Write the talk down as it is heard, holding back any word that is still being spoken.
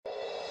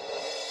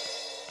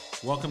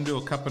Welcome to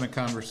A Cup and a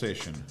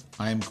Conversation.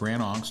 I am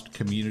Grant Ongst,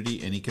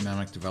 Community and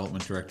Economic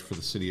Development Director for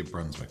the City of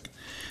Brunswick.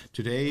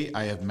 Today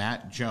I have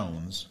Matt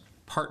Jones,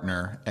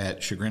 partner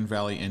at Chagrin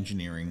Valley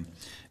Engineering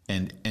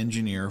and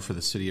engineer for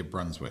the City of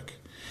Brunswick.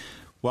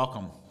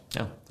 Welcome.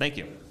 Oh, thank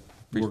you.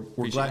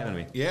 We're glad having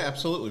me. Yeah,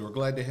 absolutely. We're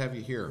glad to have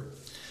you here.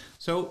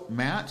 So,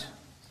 Matt,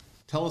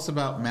 tell us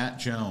about Matt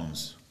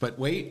Jones. But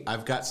wait,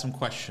 I've got some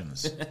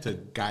questions to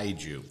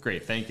guide you.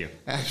 Great, thank you.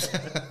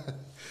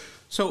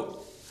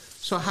 So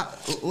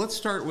let's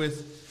start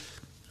with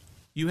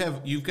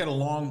you've got a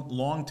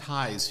long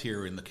ties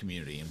here in the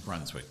community in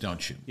Brunswick,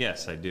 don't you?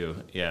 Yes, I do.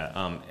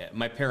 Yeah,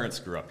 my parents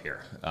grew up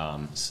here.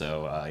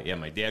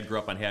 My dad grew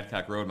up on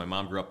Hadcock Road. My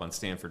mom grew up on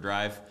Stanford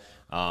Drive.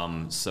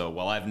 So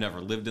while I've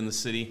never lived in the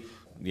city,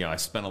 I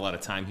spent a lot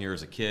of time here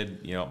as a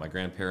kid. At my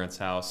grandparents'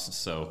 house.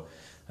 So.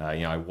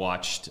 I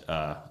watched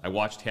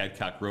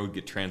Hadcock Road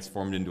get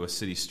transformed into a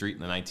city street in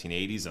the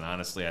 1980s, and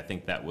honestly, I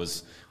think that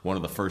was one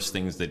of the first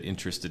things that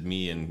interested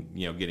me in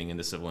getting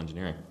into civil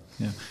engineering.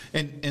 Yeah,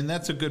 and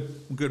that's a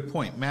good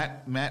point.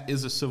 Matt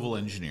is a civil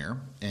engineer,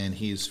 and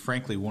he's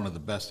frankly one of the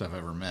best I've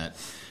ever met.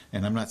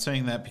 And I'm not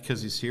saying that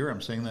because he's here.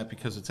 I'm saying that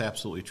because it's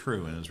absolutely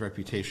true, and his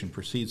reputation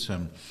precedes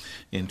him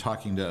in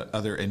talking to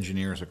other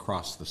engineers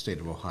across the state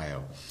of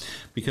Ohio.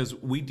 Because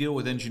we deal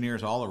with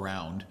engineers all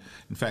around,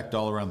 in fact,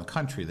 all around the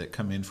country that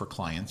come in for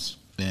clients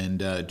and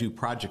do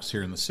projects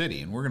here in the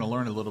city. And we're going to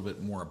learn a little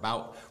bit more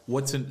about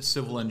what's a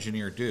civil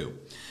engineer do.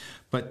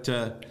 But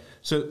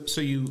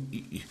so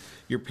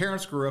your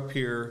parents grew up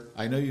here.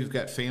 I know you've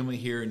got family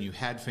here, and you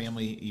had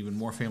family, even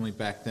more family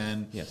back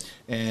then. Yes.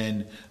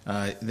 And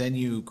then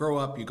you grow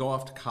up, you go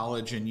off to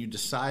college, and you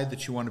decide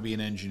that you want to be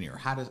an engineer.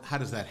 How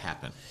does that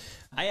happen?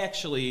 I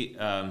actually,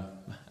 I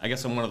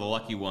guess I'm one of the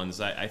lucky ones.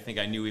 I think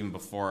I knew even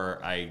before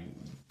I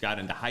got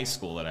into high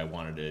school that I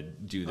wanted to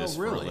do this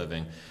for a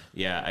living.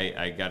 Yeah,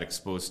 I got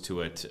exposed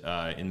to it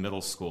in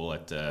middle school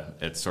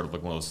at sort of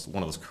like one of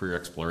those career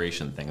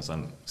exploration things. I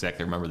don't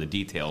exactly remember the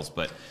details,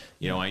 but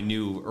I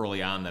knew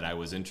early on that I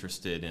was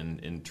interested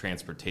in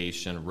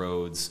transportation,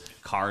 roads,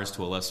 cars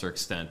to a lesser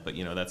extent. But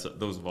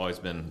those have always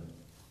been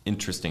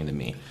interesting to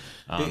me.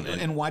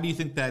 And why do you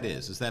think that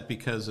is? Is that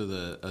because of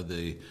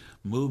the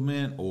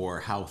movement, or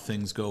how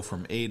things go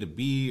from A to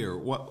B, or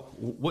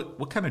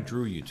what kind of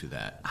drew you to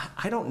that?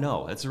 I don't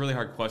know. It's a really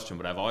hard question,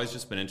 but I've always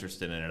just been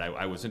interested in it.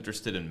 I was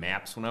interested in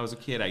maps when I was a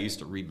kid. I used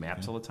to read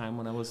maps all the time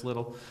when I was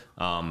little.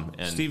 And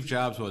Steve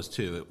Jobs was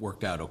too. It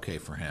worked out okay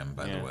for him,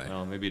 by the way.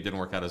 Well, maybe it didn't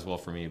work out as well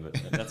for me, but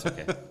that's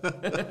okay.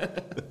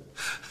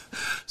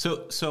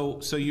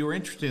 So you were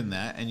interested in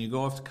that, and you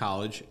go off to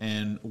college,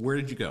 and where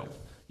did you go?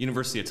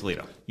 University of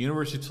Toledo.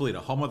 University of Toledo,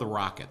 home of the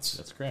Rockets.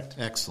 That's correct.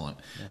 Excellent.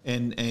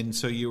 Yeah. And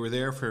so you were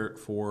there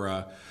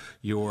for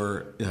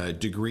your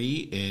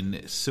degree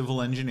in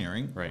civil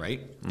engineering,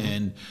 right? Mm-hmm.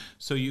 And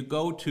so you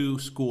go to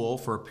school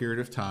for a period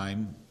of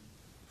time,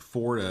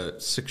 4 to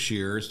 6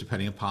 years,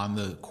 depending upon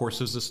the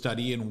courses of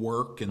study and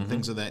work and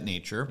things of that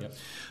nature.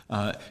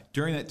 Yep.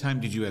 During that time,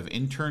 did you have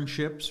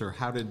internships, or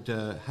how did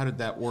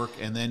that work?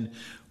 And then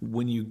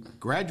when you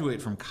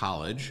graduate from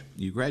college,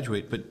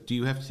 but do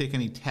you have to take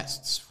any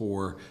tests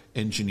for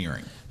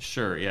engineering?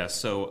 Sure, yeah.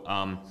 So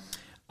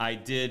I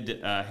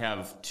did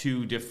have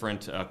 2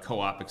 different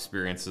co-op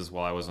experiences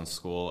while I was in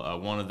school.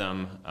 One of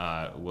them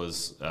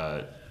was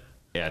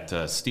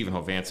at Stephen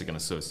Hovansik and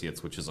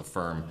Associates, which is a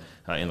firm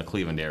in the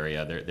Cleveland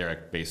area.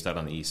 They're based out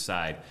on the east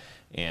side,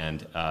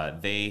 and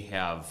they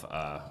have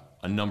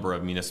a number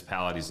of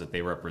municipalities that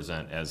they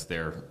represent as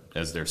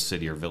their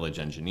city or village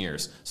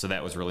engineers. So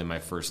that was really my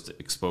first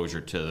exposure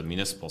to the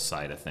municipal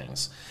side of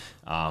things.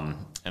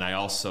 And I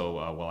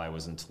also, while I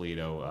was in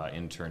Toledo,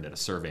 interned at a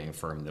surveying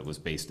firm that was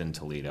based in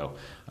Toledo,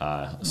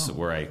 so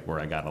where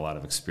I got a lot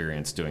of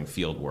experience doing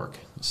field work.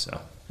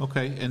 So.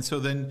 Okay, and so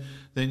then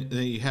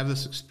you have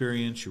this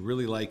experience, you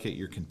really like it,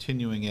 you're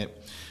continuing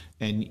it,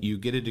 and you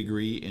get a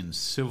degree in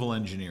civil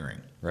engineering.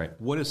 Right.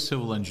 What does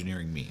civil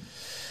engineering mean?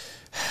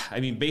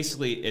 I mean,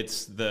 basically,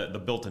 it's the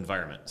built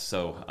environment.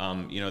 So,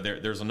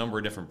 there's a number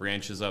of different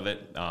branches of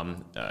it.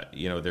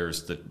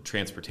 There's the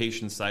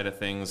transportation side of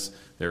things.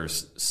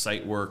 There's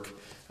site work,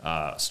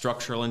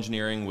 structural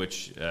engineering,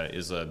 which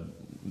is a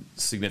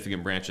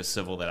significant branch of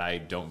civil that I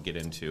don't get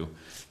into.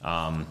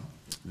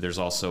 There's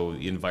also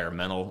the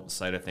environmental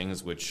side of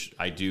things, which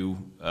I do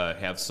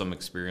have some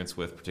experience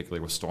with, particularly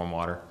with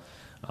stormwater.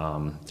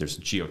 There's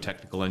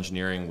geotechnical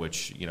engineering,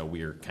 which,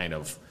 we are kind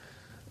of,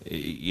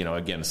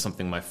 again,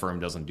 something my firm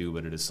doesn't do,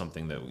 but it is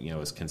something that,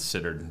 is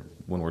considered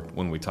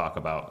when we talk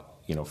about,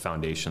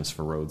 foundations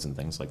for roads and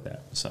things like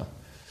that. So.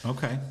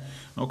 Okay.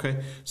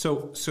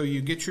 So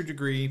you get your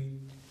degree,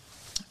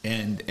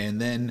 and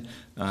then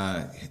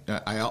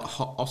I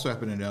also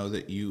happen to know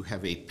that you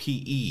have a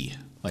PE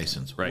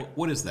license. Right.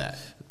 What is that?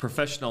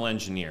 Professional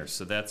engineer.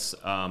 So that's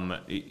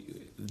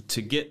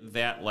to get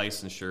that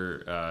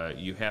licensure,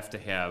 you have to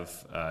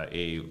have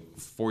a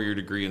 4-year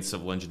degree in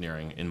civil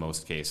engineering in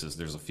most cases.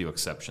 There's a few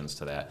exceptions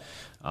to that.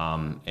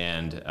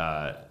 And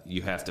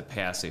you have to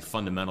pass a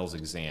fundamentals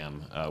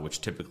exam, which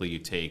typically you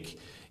take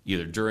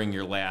either during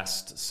your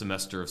last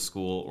semester of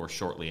school or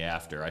shortly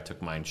after. I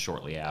took mine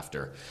shortly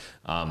after.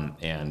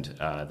 And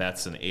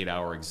that's an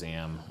 8-hour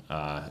exam,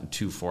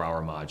 2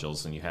 4-hour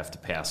modules, and you have to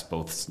pass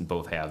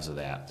both halves of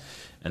that.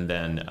 And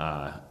then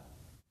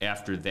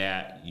after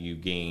that, you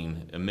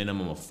gain a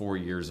minimum of 4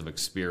 years of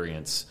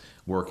experience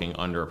working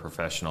under a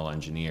professional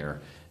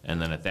engineer.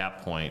 And then at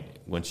that point,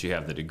 once you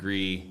have the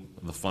degree,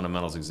 the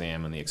fundamentals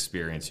exam, and the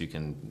experience, you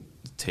can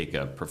take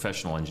a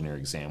professional engineer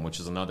exam, which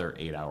is another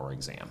 8-hour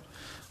exam.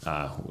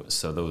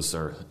 So those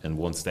are, and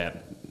once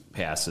that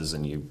passes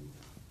and you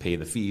pay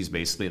the fees,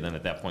 basically, then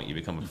at that point you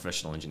become a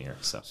professional engineer.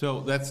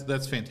 So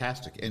that's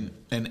fantastic, and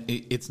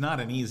it's not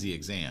an easy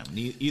exam.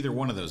 Either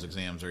one of those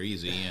exams are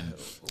easy,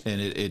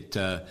 and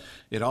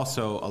it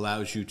also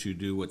allows you to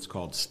do what's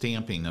called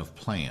stamping of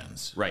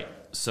plans. Right.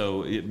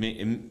 So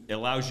it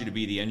allows you to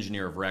be the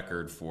engineer of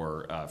record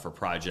for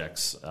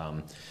projects.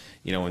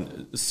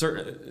 And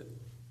certain.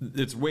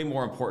 It's way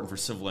more important for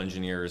civil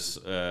engineers.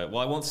 Well,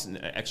 I won't.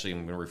 Actually,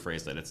 I'm going to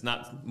rephrase that. It's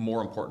not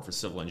more important for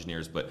civil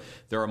engineers, but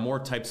there are more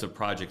types of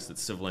projects that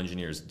civil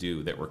engineers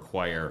do that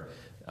require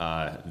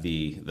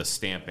the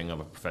stamping of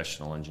a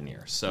professional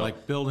engineer. So,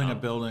 like building a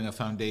building, a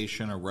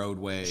foundation, a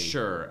roadway.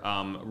 Sure,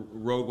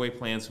 roadway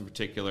plans in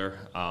particular.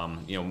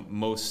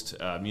 Most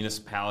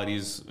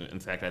municipalities, in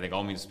fact, I think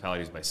all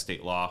municipalities by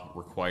state law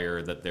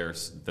require that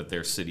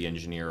their city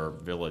engineer or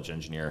village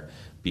engineer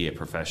be a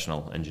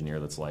professional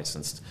engineer that's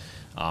licensed.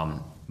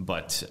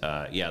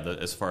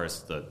 As far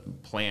as the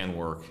plan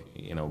work,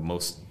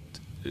 most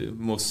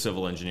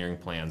civil engineering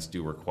plans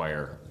do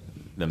require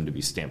them to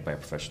be stamped by a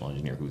professional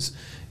engineer who's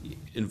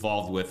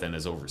involved with and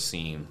has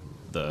overseen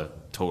the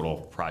total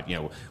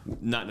project.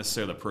 Not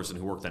necessarily the person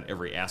who worked on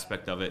every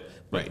aspect of it,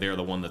 but right. They're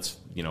the one that's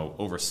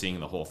overseeing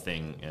the whole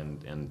thing,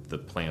 and the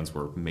plans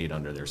were made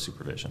under their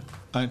supervision.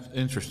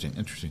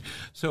 Interesting.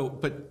 So,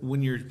 but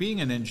when you're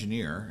being an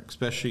engineer,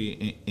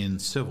 especially in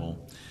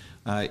civil,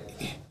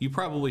 you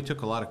probably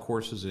took a lot of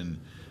courses in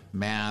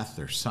math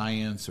or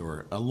science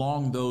or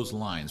along those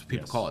lines.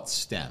 People call it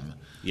STEM.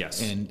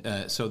 Yes.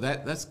 And so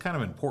that's kind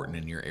of important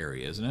in your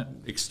area, isn't it?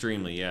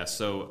 Extremely, yeah.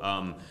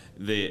 So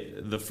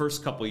the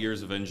first couple of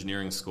years of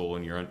engineering school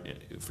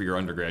for your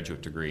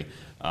undergraduate degree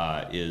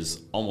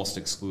is almost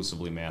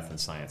exclusively math and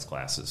science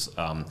classes.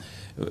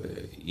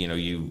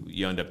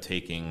 You end up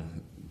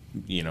taking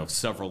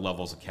several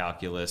levels of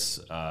calculus,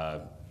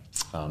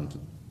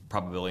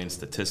 probability and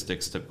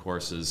statistics type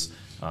courses,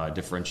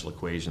 differential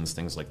equations,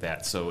 things like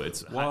that. So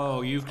it's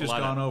you've just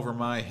gone over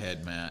my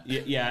head, Matt.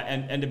 Yeah,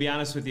 and to be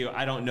honest with you,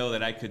 I don't know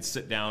that I could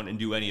sit down and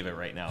do any of it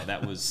right now.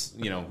 That was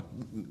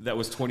that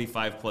was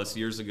 25 plus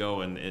years ago,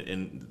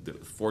 and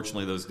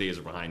fortunately those days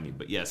are behind me.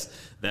 But yes,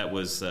 that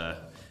was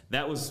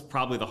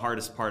probably the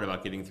hardest part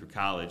about getting through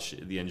college,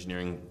 the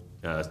engineering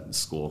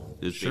school,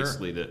 is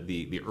basically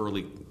the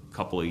early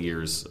couple of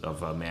years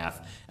of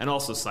math, and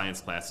also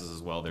science classes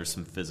as well. There's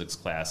some physics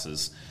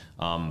classes,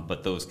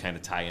 but those kind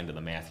of tie into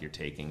the math you're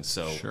taking.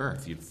 So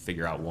if you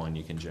figure out one,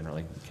 you can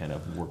generally kind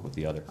of work with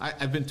the other.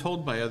 I've been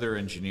told by other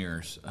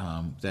engineers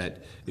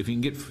that if you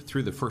can get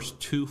through the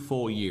first 2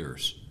 full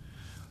years,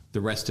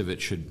 the rest of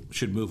it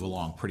should move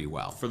along pretty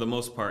well. For the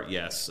most part,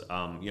 yes.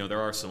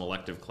 There are some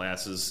elective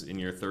classes in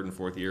your 3rd and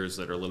 4th years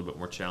that are a little bit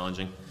more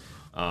challenging.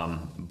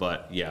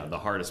 But yeah, the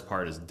hardest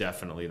part is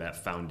definitely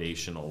that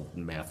foundational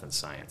math and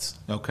science.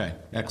 Okay,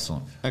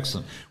 excellent.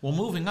 Well,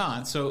 moving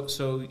on.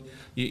 So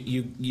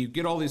you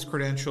get all these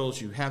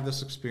credentials, you have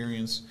this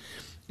experience,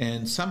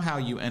 and somehow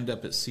you end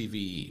up at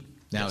CVE.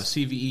 Now, Yes.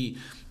 CVE,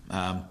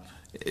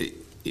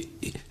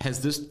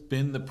 has this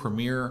been the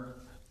premier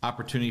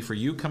opportunity for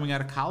you coming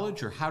out of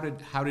college, or how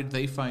did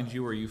they find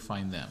you, or you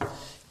find them?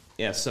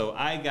 Yeah, so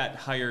I got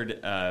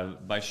hired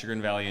by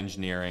Chagrin Valley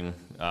Engineering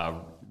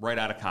right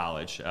out of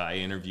college. I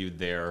interviewed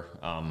there,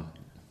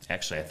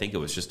 actually I think it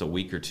was just a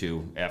week or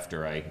two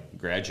after I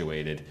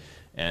graduated,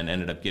 and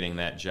ended up getting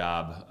that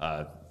job,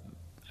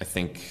 I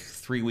think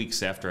 3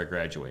 weeks after I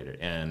graduated,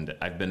 and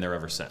I've been there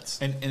ever since.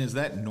 And is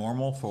that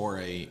normal for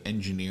a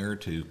engineer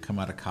to come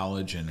out of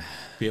college and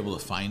be able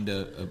to find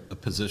a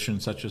position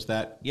such as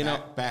that?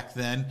 Back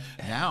then,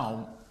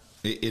 now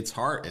it's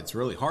hard. It's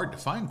really hard to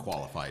find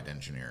qualified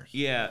engineers.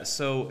 Yeah,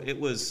 so it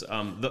was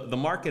the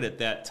market at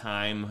that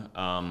time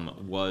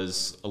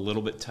was a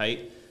little bit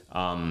tight.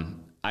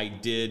 I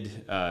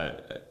did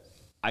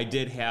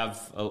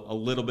have a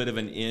little bit of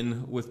an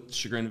in with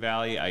Chagrin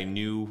Valley. I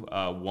knew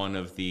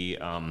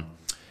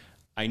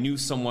I knew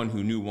someone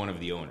who knew one of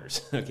the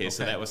owners. Okay,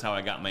 so that was how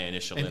I got my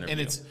initial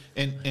interview.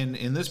 And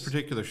in this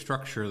particular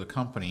structure of the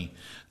company,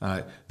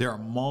 there are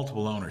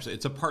multiple owners.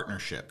 It's a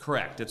partnership.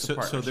 Correct. It's a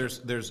partnership.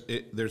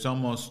 So there's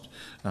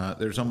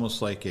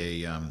almost like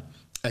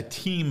a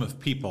team of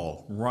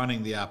people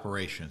running the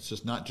operation. It's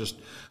just not just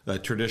a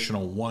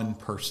traditional one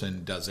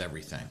person does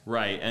everything.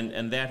 Right,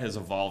 and that has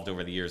evolved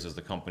over the years as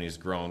the company's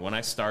grown. When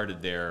I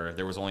started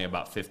there was only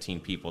about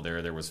 15 people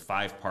there. There was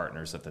 5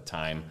 partners at the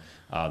time,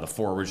 the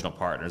 4 original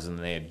partners, and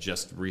they had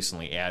just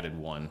recently added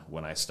one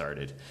when I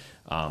started.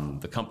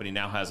 The company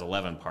now has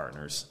 11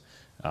 partners.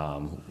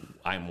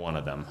 I'm one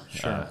of them.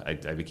 Sure. I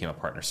became a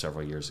partner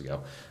several years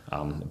ago,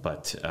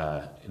 but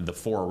the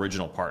 4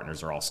 original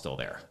partners are all still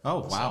there. Oh,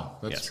 wow.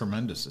 So, That's yes.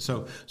 tremendous.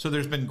 So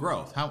there's been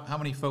growth. How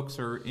many folks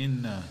are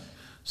in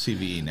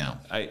CVE now?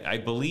 I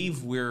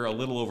believe we're a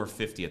little over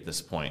 50 at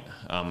this point.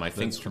 I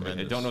think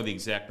tremendous. I don't know the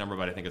exact number,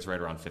 but I think it's right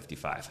around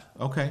 55.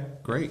 Okay,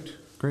 great.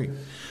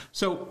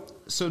 So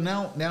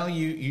now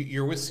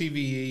you're with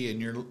CVE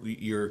and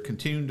you're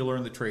continuing to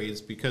learn the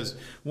trades, because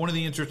one of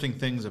the interesting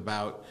things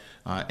about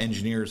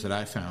engineers that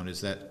I found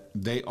is that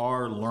they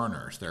are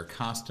learners. They're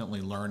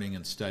constantly learning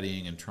and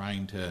studying and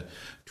trying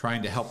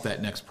to help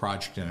that next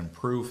project and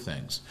improve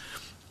things.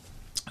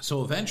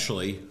 So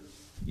eventually,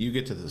 you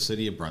get to the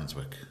city of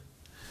Brunswick,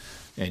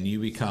 and you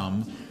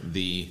become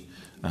the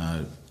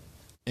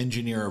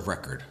engineer of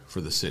record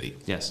for the city.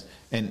 Yes.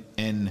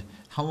 And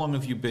how long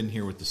have you been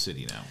here with the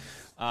city now?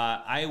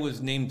 I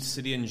was named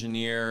city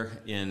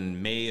engineer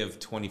in May of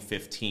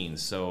 2015,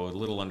 so a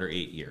little under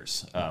 8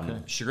 years.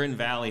 Chagrin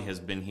Valley has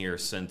been here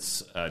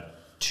since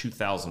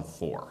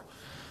 2004.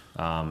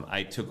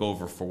 I took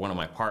over for one of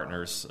my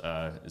partners.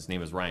 His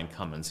name is Ryan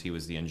Cummins. He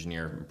was the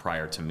engineer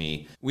prior to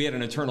me. We had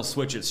an internal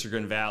switch at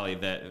Chagrin Valley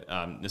that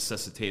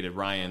necessitated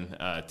Ryan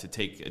to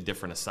take a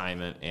different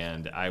assignment,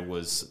 and I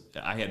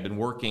had been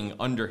working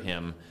under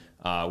him,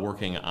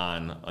 working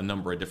on a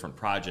number of different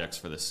projects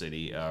for the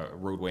city,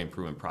 roadway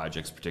improvement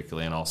projects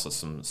particularly, and also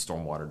some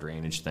stormwater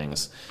drainage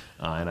things.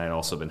 And I'd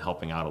also been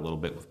helping out a little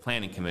bit with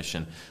Planning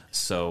Commission.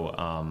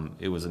 So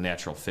it was a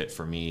natural fit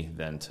for me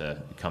then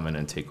to come in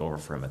and take over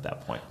for him at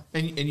that point.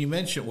 And you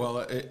mentioned,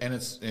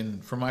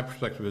 and from my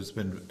perspective, it's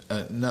been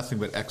nothing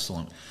but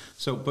excellent.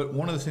 So, but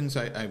one of the things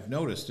I've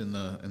noticed in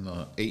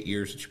the 8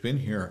 years that you've been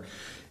here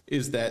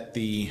is that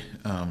the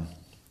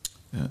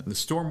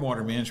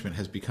stormwater management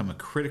has become a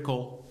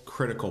critical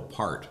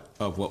part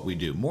of what we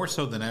do, more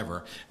so than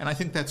ever. And I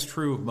think that's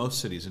true of most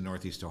cities in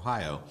Northeast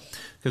Ohio,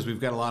 because we've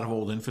got a lot of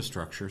old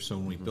infrastructure. So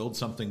when we build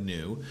something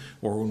new,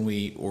 or when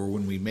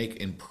we make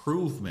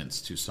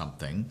improvements to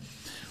something,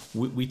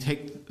 we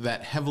take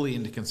that heavily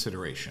into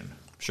consideration.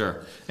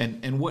 Sure.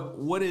 And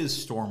what is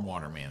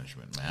stormwater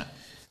management, Matt?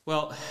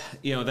 Well,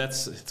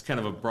 it's kind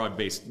of a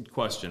broad-based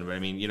question, but I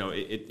mean,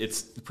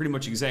 it's pretty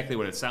much exactly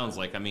what it sounds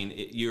like. I mean,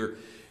 you're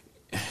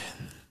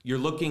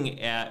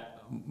looking at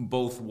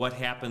both what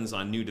happens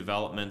on new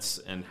developments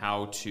and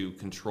how to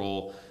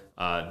control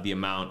the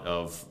amount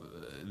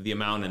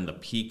and the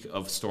peak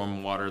of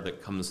stormwater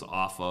that comes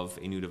off of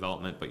a new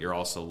development, but you're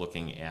also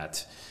looking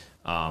at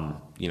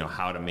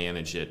how to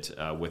manage it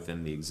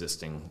within the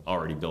existing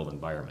already built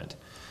environment.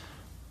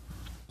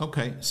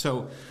 Okay,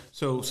 so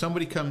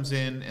somebody comes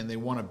in and they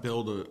want to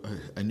build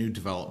a new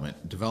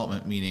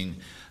development meaning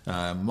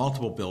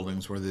multiple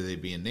buildings, whether they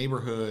be a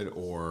neighborhood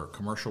or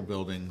commercial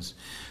buildings,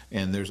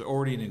 and there's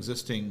already an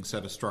existing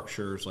set of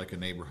structures like a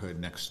neighborhood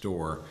next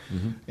door,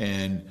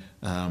 and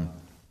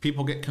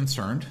people get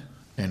concerned,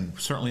 and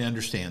certainly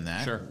understand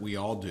that. Sure. We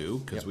all do,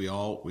 because we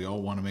all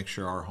want to make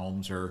sure our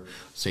homes are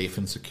safe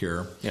and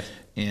secure. Yes.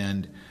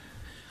 And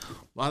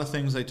a lot of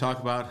things they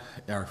talk about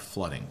are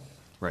flooding.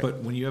 Right. But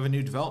when you have a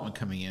new development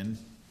coming in,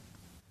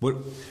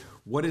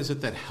 what is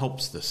it that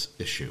helps this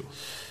issue?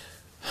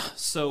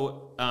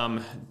 So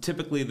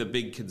typically the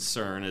big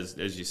concern is,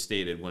 as you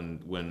stated,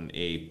 when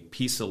a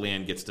piece of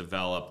land gets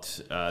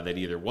developed that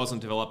either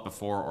wasn't developed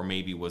before or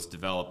maybe was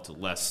developed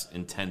less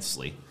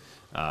intensely,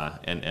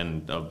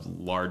 and a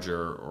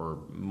larger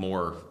or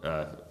more,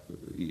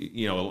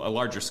 a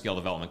larger scale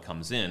development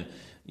comes in,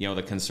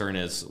 the concern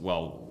is,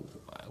 well,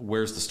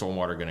 where's the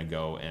stormwater going to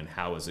go, and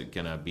how is it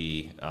going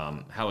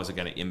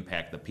to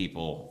impact the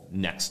people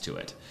next to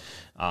it?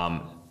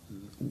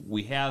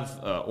 We have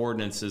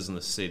ordinances in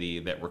the city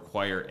that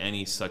require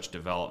any such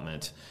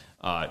development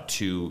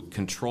to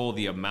control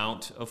the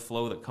amount of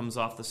flow that comes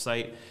off the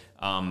site,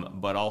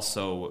 but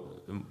also,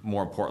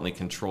 more importantly,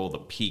 control the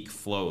peak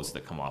flows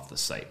that come off the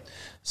site.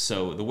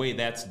 So the way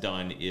that's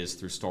done is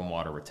through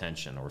stormwater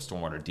retention or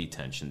stormwater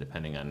detention,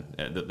 depending on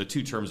the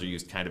two terms are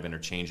used kind of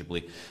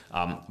interchangeably.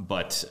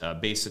 But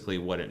basically,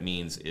 what it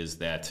means is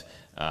that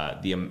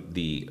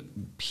the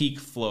peak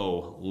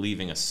flow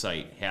leaving a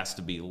site has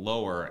to be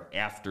lower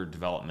after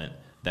development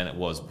than it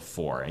was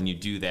before, and you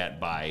do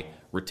that by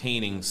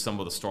retaining some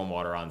of the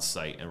stormwater on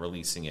site and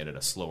releasing it at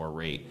a slower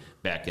rate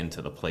back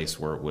into the place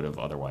where it would have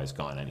otherwise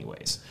gone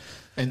anyways.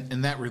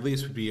 And that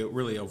release would be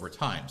really over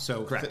time.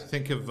 So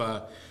think of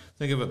a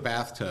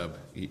bathtub.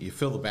 You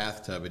fill the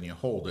bathtub and you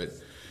hold it,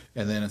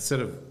 and then instead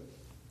of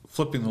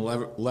flipping the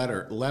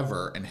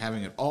lever and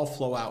having it all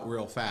flow out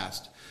real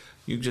fast,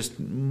 you just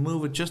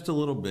move it just a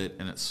little bit,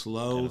 and it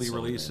slowly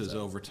releases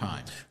over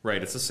time.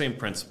 Right, it's the same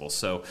principle.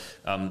 So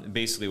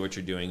basically what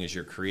you're doing is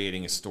you're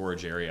creating a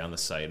storage area on the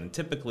site, and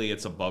typically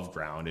it's above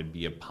ground. It'd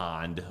be a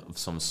pond of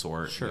some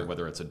sort, Sure.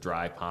 Whether it's a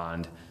dry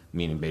pond,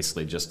 meaning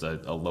basically just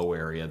a low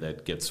area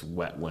that gets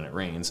wet when it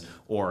rains,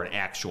 or an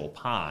actual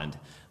pond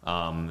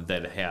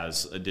that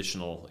has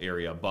additional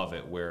area above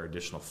it where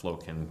additional flow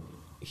can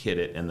hit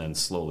it and then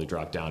slowly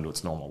drop down to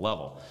its normal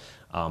level.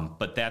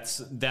 But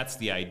that's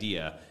the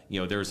idea.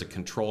 There's a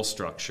control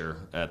structure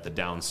at the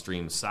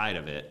downstream side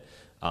of it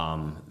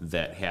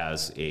that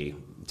has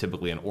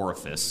typically an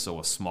orifice, so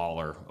a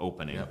smaller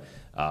opening,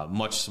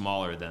 much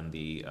smaller than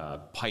the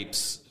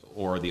pipes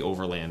or the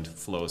overland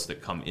flows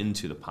that come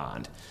into the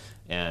pond.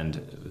 And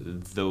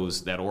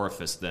that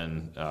orifice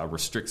then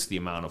restricts the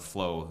amount of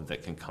flow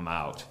that can come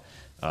out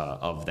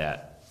of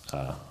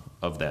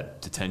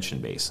that detention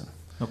basin.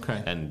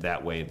 Okay. And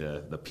that way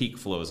the peak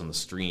flows in the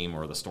stream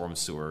or the storm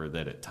sewer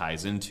that it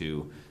ties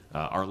into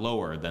are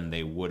lower than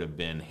they would have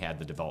been had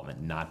the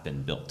development not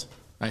been built.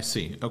 I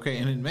see. Okay,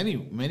 and in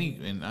many,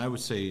 and I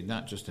would say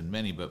not just in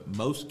many, but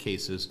most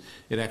cases,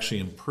 it actually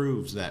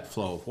improves that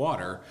flow of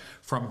water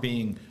from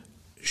being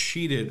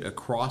sheeted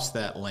across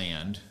that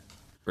land,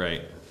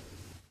 right,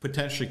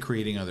 potentially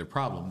creating other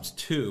problems,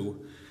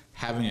 to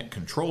having it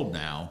controlled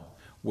now,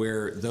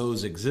 where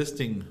those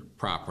existing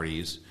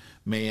properties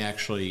may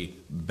actually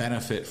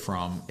benefit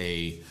from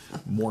a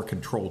more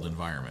controlled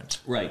environment.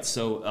 Right.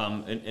 So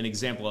an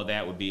example of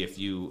that would be if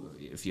you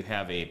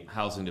have a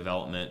housing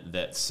development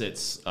that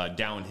sits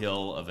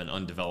downhill of an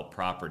undeveloped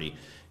property,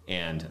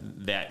 and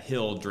that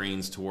hill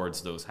drains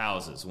towards those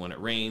houses. When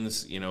it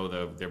rains,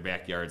 their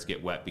backyards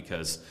get wet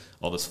because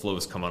all this flow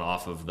is coming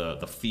off of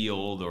the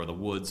field or the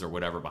woods or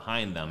whatever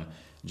behind them,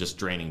 just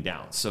draining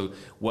down. So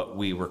what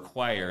we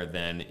require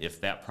then, if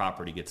that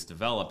property gets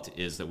developed,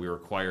 is that we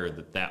require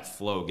that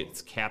flow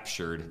gets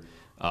captured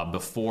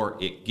before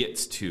it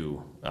gets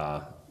to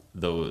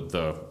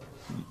the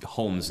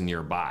homes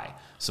nearby.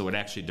 So it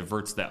actually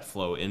diverts that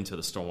flow into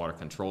the stormwater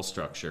control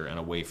structure and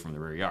away from the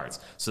rear yards.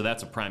 So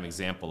that's a prime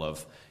example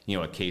of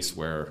a case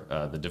where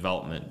the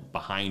development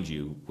behind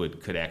you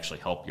could actually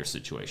help your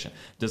situation.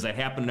 Does that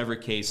happen in every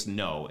case?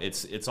 No.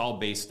 It's all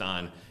based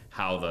on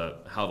how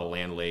the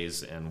land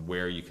lays and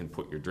where you can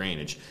put your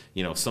drainage.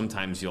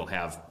 Sometimes you'll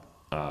have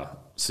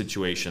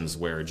situations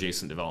where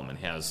adjacent development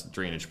has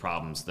drainage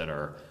problems that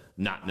are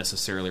not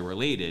necessarily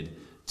related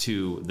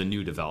to the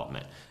new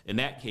development. In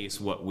that case,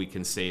 what we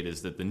can say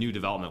is that the new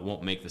development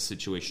won't make the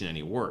situation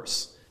any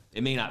worse.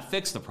 It may not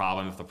fix the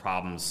problem if the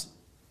problem's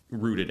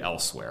rooted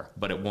elsewhere,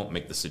 but it won't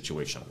make the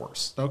situation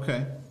worse.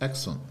 Okay,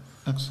 excellent.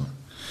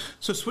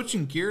 So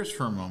switching gears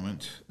for a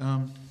moment,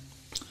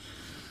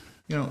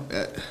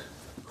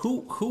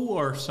 who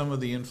are some of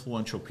the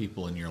influential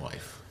people in your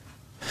life?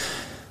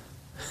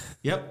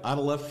 Yep, out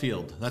of left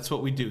field. That's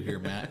what we do here,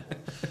 Matt.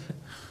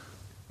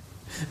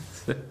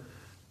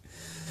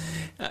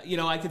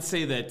 I could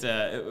say that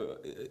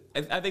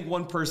I think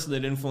one person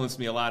that influenced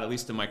me a lot, at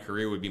least in my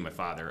career, would be my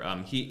father.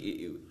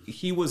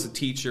 He was a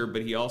teacher,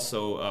 but he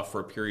also, for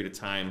a period of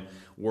time,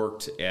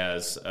 worked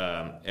as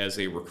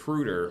a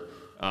recruiter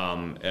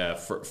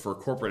for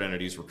corporate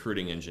entities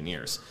recruiting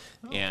engineers.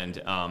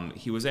 And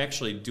he was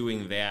actually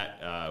doing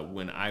that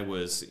when I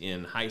was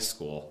in high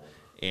school.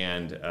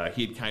 And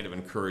he'd kind of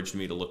encouraged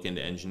me to look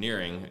into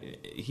engineering.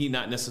 He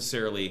not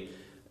necessarily...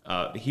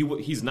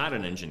 he's not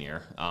an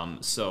engineer,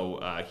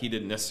 so he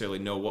didn't necessarily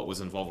know what was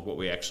involved with what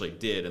we actually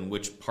did and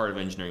which part of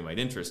engineering might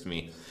interest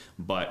me.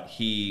 But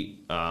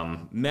he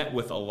met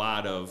with a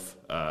lot of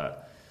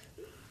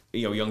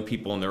young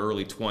people in their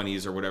early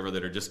 20s or whatever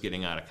that are just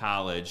getting out of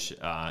college,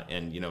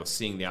 and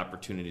seeing the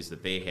opportunities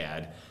that they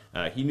had.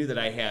 He knew that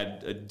I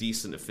had a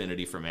decent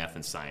affinity for math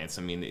and science.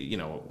 I mean,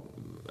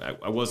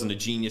 I wasn't a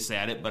genius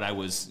at it, but I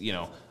was,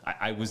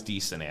 I was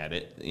decent at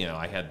it.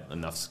 I had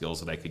enough skills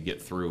that I could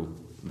get through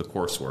the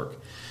coursework.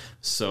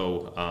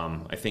 So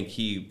I think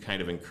he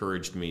kind of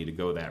encouraged me to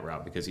go that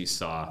route because he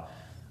saw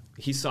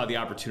the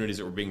opportunities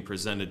that were being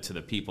presented to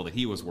the people that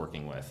he was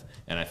working with,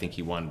 and I think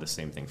he wanted the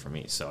same thing for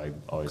me. So I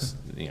always,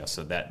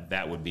 so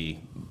that would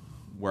be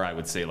where I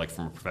would say, like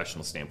from a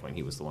professional standpoint,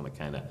 he was the one that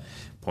kind of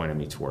pointed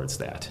me towards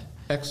that.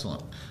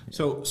 Excellent.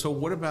 So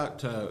what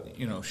about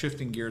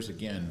shifting gears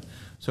again?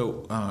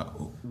 So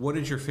what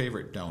is your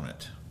favorite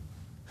donut?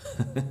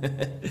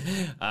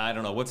 I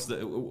don't know. What's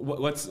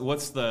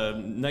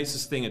the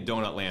nicest thing at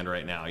Donut Land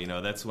right now?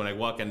 That's when I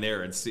walk in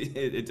there and see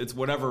it's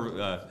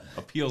whatever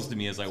appeals to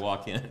me as I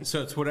walk in.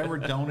 So it's whatever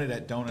donut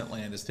at Donut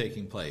Land is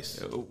taking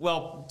place.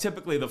 Well,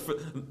 typically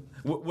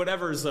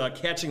whatever's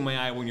catching my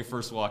eye when you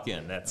first walk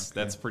in.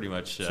 That's pretty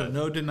much. So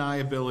no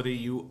deniability.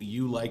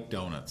 You like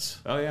donuts.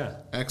 Oh yeah.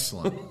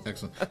 Excellent.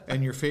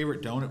 And your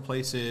favorite donut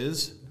place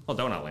is? Well,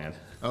 Donut Land.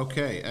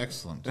 Okay.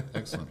 Excellent.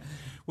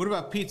 What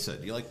about pizza?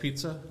 Do you like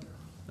pizza?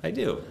 I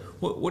do.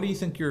 What do you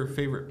think your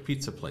favorite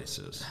pizza place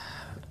is?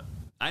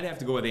 I'd have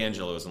to go with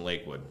Angelo's in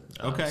Lakewood.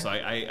 Okay. So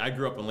I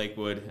grew up in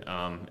Lakewood,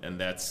 and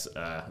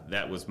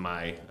that was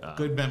my...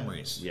 Good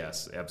memories.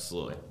 Yes,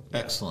 absolutely.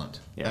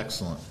 Excellent. Yeah.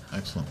 Excellent.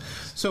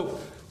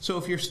 So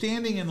if you're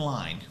standing in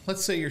line,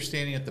 let's say you're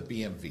standing at the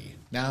BMV.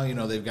 Now,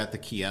 they've got the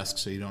kiosk,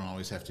 so you don't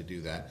always have to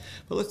do that.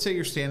 But let's say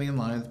you're standing in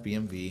line at the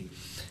BMV,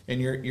 and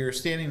you're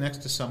standing next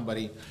to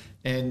somebody,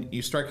 and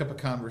you strike up a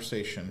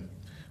conversation.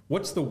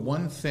 What's the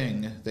one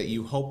thing that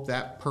you hope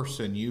that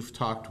person you've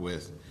talked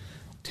with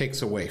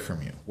takes away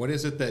from you? What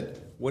is it that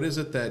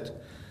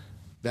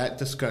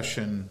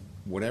discussion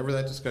whatever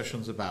that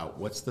discussion's about,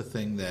 what's the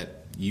thing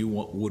that you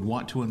would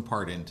want to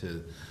impart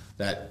into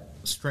that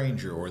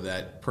stranger or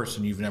that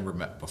person you've never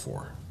met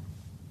before?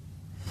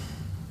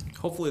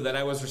 Hopefully that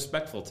I was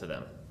respectful to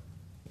them.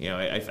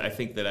 I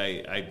think that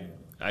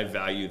I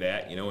value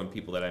that. In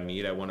people that I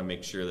meet, I want to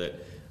make sure that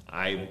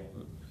I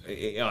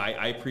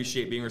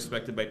appreciate being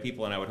respected by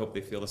people, and I would hope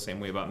they feel the same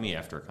way about me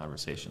after a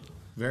conversation.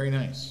 Very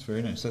nice,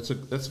 very nice. That's a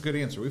good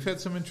answer. We've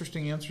had some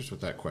interesting answers with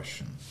that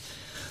question.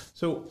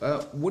 So,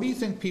 what do you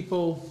think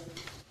people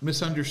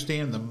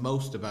misunderstand the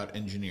most about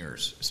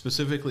engineers,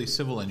 specifically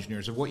civil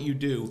engineers, of what you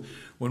do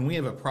when we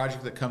have a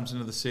project that comes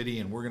into the city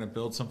and we're going to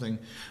build something?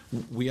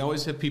 We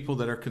always have people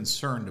that are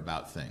concerned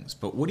about things,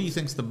 but what do you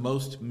think is the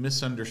most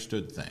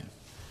misunderstood thing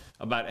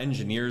about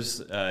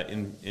engineers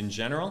in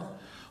general?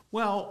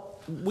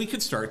 Well, we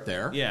could start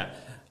there. Yeah,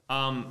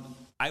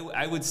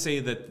 I would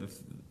say that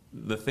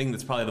the thing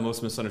that's probably the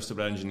most misunderstood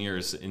about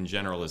engineers in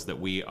general is that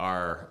we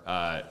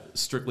are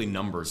strictly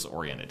numbers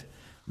oriented,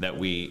 that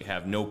we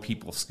have no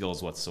people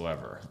skills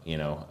whatsoever.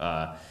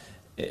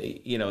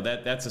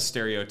 That's a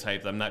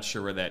stereotype. I'm not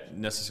sure where that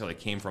necessarily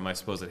came from. I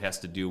suppose it has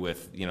to do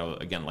with,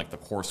 again, like the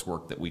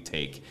coursework that we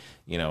take,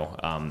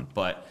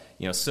 but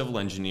civil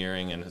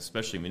engineering and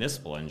especially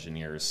municipal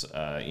engineers,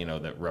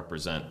 that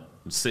represent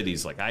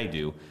cities like I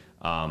do,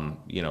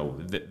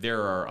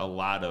 there are a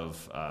lot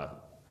of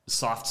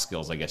soft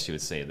skills, I guess you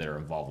would say, that are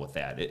involved with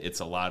that.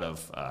 It's a lot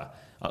of,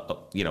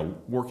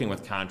 working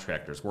with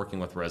contractors, working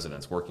with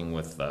residents, working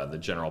with the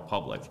general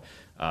public,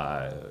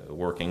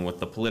 working with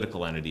the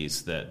political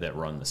entities that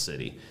run the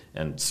city,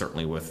 and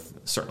certainly with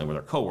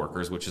our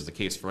coworkers, which is the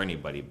case for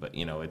anybody. But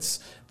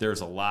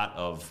there's a lot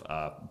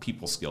of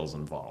people skills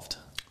involved.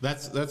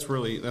 That's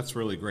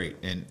really great,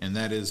 and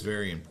that is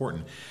very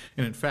important.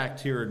 And in fact,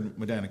 here in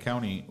Medina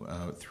County,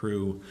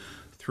 through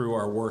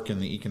our work in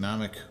the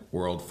economic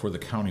world for the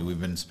county,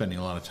 we've been spending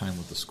a lot of time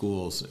with the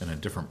schools in a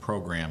different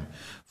program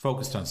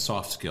focused on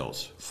soft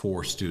skills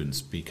for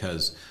students,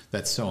 because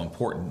that's so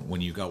important when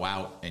you go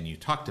out and you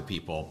talk to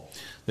people,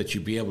 that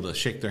you be able to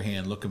shake their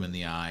hand, look them in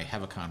the eye,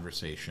 have a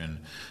conversation,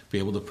 be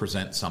able to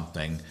present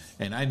something.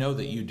 And I know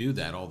that you do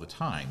that all the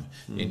time.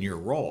 In your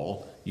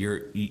role.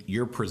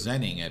 You're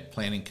presenting at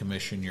Planning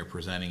Commission, you're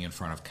presenting in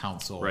front of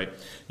council. Right.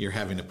 You're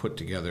having to put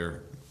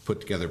together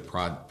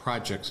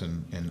projects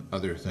and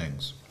other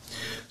things.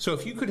 So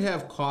if you could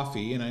have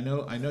coffee, and I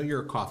know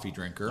you're a coffee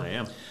drinker. I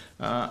am.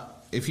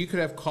 If you could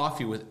have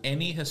coffee with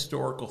any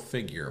historical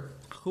figure,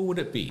 who would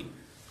it be,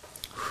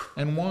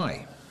 and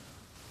why?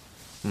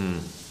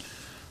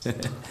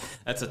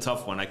 That's a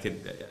tough one. I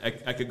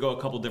could go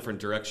a couple different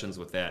directions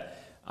with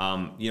that.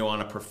 On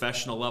a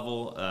professional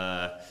level,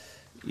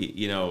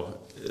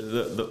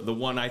 the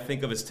one I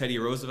think of is Teddy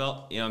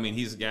Roosevelt.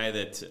 He's a guy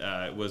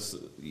that was,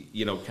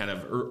 kind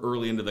of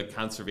early into the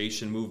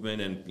conservation movement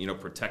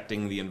and,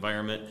 protecting the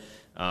environment,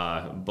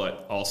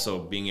 but also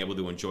being able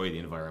to enjoy the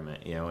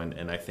environment,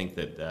 and I think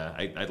that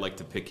I'd like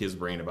to pick his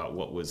brain about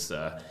what was,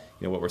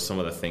 what were some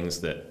of the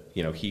things that,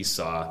 he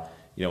saw,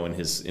 in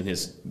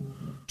his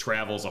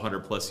travels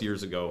 100 plus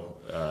years ago.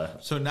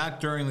 So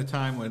not during the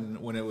time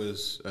when it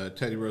was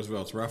Teddy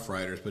Roosevelt's Rough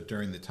Riders, but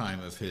during the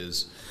time of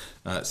his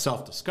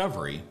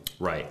self-discovery,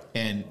 right?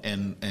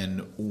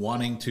 And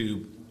wanting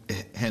to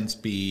hence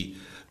be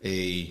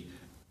a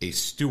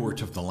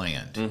steward of the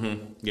land.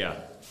 Mm-hmm. Yeah.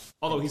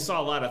 Although he saw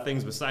a lot of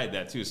things beside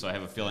that too, so I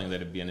have a feeling that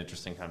it'd be an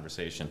interesting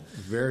conversation.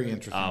 Very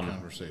interesting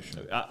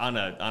conversation. On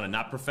a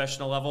not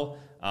professional level,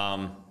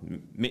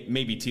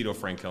 maybe Tito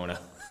Francona.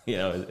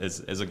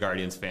 As a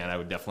Guardians fan, I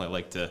would definitely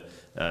like to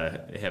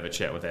have a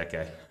chat with that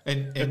guy.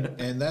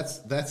 And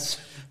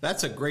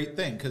that's a great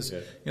thing, because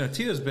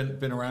Tito's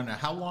been around now.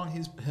 How long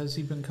has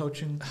he been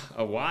coaching?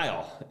 A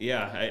while,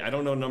 yeah. I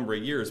don't know number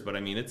of years, but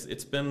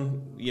it's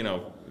been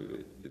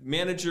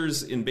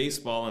managers in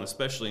baseball, and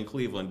especially in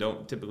Cleveland,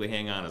 don't typically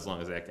hang on as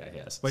long as that guy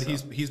has. But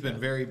so. he's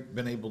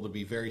been able to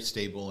be very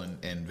stable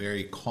and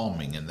very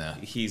calming in the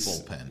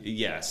bullpen.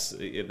 Yes,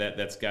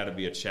 that's got to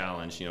be a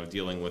challenge.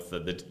 Dealing with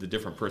the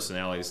different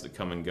personalities that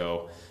come and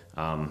go.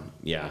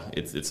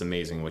 It's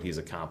amazing what he's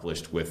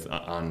accomplished with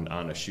on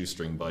a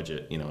shoestring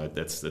budget.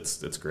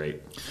 That's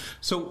great.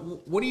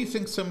 So, what do you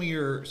think some of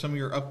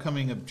your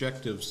upcoming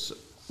objectives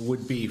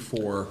would be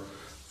for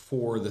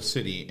the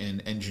city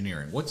in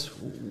engineering? What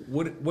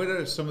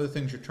are some of the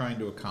things you're trying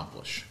to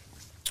accomplish?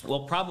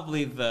 Well,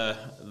 probably the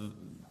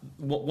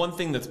one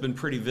thing that's been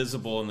pretty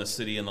visible in the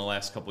city in the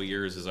last couple of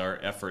years is our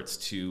efforts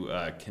to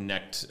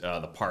connect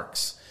the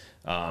parks.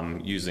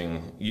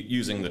 Using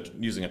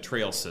a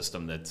trail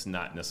system that's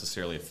not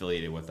necessarily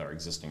affiliated with our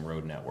existing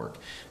road network,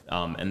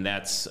 and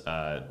that's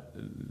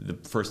the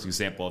first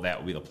example of that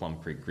would be the Plum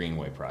Creek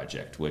Greenway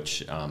project,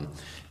 which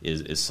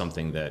is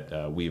something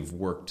that we've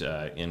worked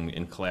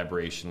in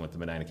collaboration with the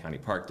Medina County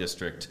Park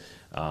District.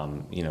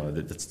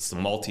 It's a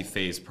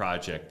multi-phase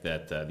project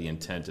that the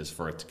intent is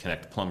for it to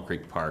connect Plum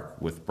Creek Park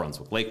with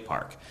Brunswick Lake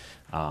Park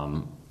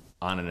on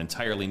an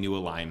entirely new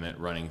alignment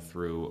running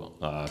through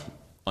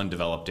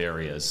undeveloped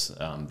areas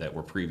that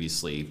were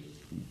previously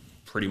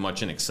pretty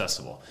much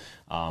inaccessible.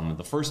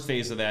 The first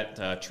phase of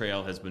that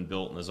trail has been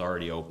built and is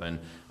already open.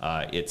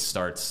 It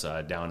starts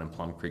down in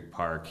Plum Creek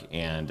Park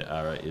and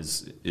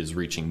is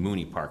reaching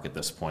Mooney Park at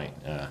this point.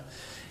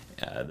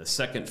 The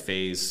second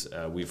phase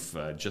we've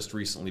just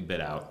recently bid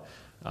out.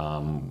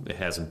 It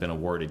hasn't been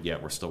awarded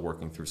yet. We're still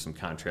working through some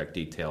contract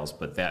details,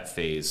 but that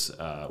phase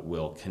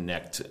will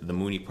connect the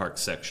Mooney Park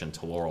section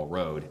to Laurel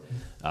Road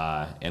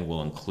and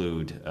will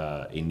include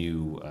a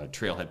new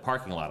trailhead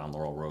parking lot on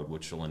Laurel Road,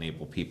 which will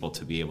enable people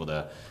to be able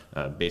to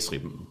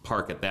basically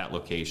park at that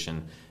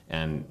location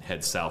and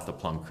head south of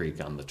Plum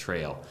Creek on the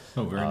trail.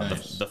 Oh, very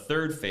nice. The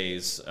third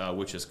phase,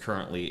 which is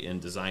currently in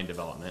design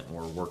development, and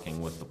we're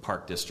working with the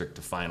Park District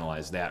to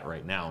finalize that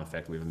right now. In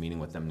fact, we have a meeting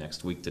with them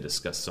next week to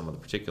discuss some of the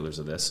particulars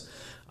of this,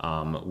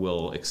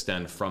 will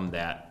extend from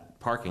that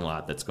parking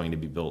lot that's going to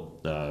be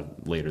built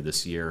later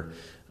this year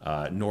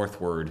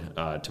northward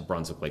to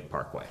Brunswick Lake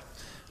Parkway.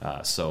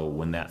 So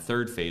when that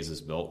third phase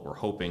is built, we're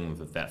hoping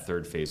that that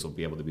third phase will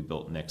be able to be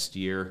built next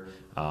year.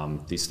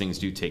 These things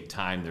do take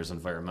time. There's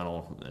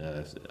environmental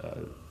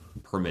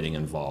permitting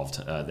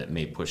involved that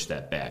may push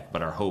that back.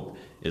 But our hope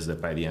is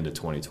that by the end of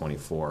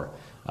 2024,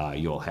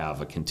 you'll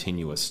have a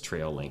continuous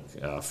trail link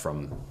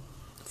from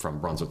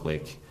Brunswick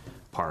Lake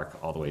Park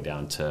all the way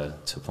down to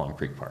Plum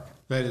Creek Park.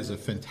 That is a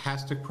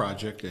fantastic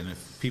project, and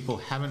if people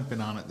haven't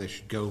been on it, they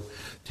should go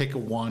take a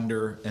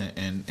wander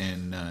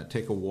and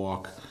take a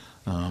walk.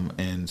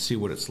 And see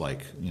what it's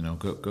like. You know,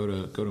 go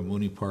to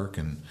Mooney Park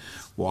and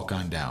walk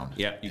on down.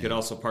 Yeah, you could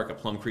also park at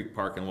Plum Creek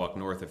Park and walk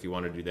north if you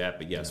want to do that.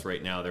 But yes,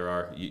 right now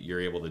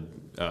you're able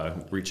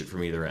to reach it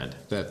from either end.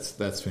 That's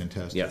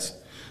fantastic. Yes.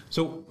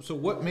 So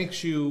what are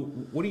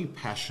you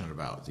passionate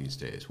about these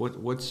days?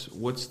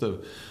 What's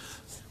the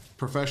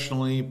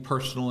professionally,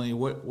 personally,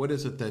 what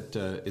is it that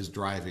is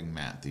driving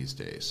Matt these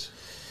days?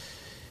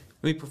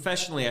 I mean,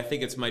 professionally, I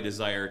think it's my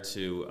desire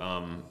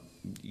to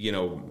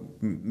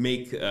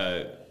make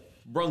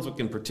Brunswick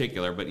in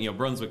particular, but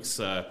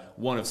Brunswick's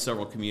one of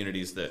several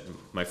communities that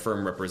my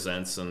firm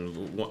represents,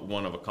 and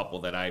one of a couple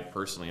that I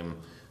personally am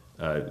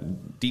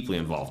deeply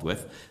involved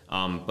with.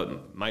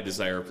 But my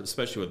desire,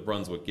 especially with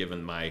Brunswick,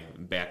 given my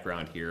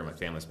background here, my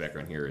family's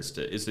background here, is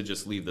to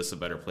just leave this a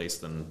better place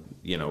than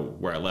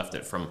where I left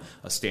it from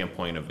a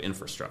standpoint of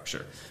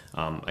infrastructure.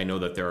 I know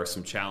that there are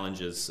some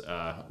challenges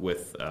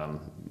with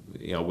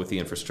the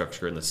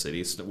infrastructure in the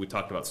city. So we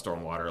talked about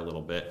stormwater a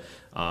little bit.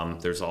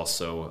 There's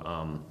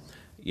also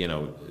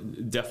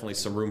definitely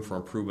some room for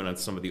improvement on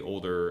some of the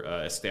older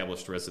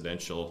established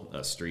residential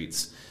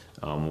streets.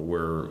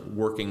 We're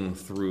working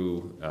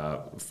through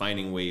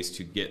finding ways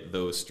to get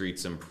those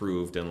streets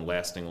improved and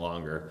lasting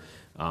longer,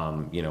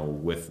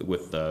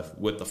 with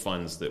the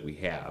funds that we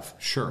have.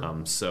 Sure.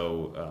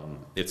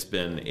 It's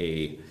been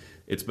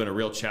a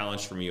real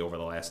challenge for me over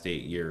the last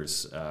 8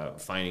 years,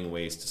 finding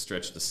ways to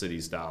stretch the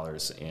city's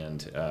dollars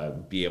and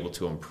be able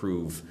to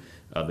improve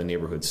the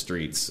neighborhood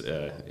streets,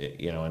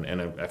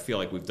 and I feel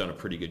like we've done a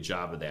pretty good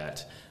job of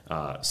that.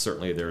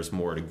 Certainly there's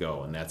more to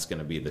go, and that's going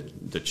to be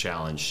the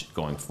challenge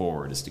going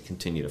forward, is to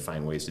continue to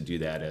find ways to do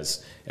that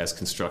as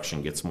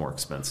construction gets more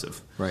expensive.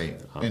 Right.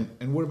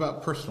 And what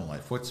about personal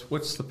life?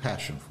 What's the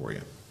passion for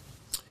you?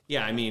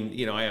 Yeah, I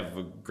mean, I have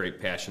a great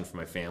passion for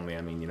my family.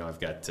 I mean, I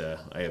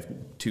have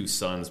 2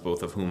 sons,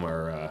 both of whom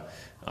are,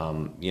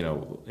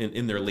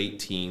 in their late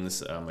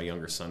teens. My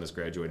younger son is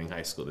graduating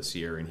high school this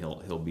year, and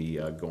he'll be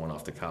going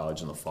off to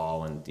college in the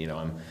fall. And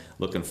I'm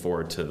looking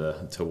forward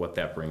to what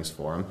that brings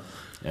for him.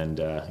 And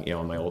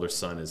my older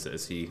son,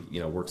 as he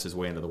works his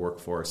way into the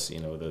workforce,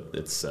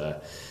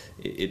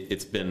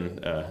 it's been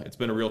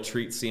a real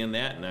treat seeing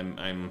that, and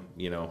I'm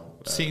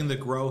seeing the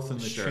growth and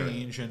the sure.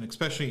 change, and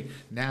especially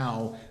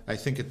now, I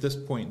think at this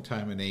point in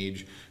time and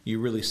age, you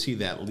really see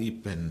that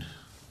leap and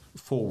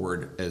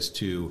forward as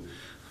to,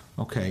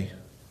 okay,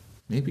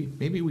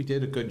 maybe we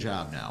did a good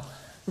job now.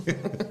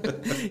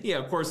 Yeah,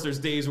 of course, there's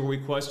days where we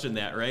question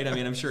that, right? I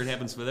mean, I'm sure it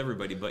happens with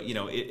everybody, but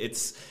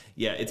it's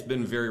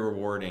been very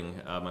rewarding.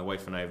 My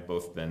wife and I have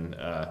both been,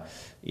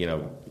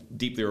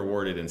 deeply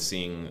rewarded in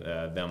seeing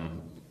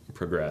them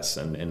progress,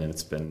 and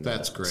it's been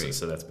that's great.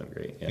 So that's been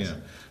great. Yes.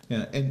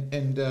 Yeah.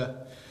 And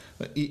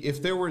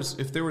if there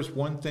was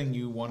one thing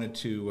you wanted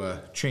to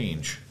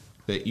change,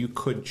 that you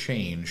could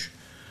change,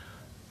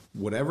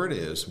 whatever it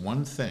is,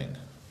 one thing,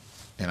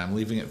 and I'm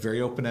leaving it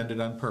very open-ended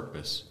on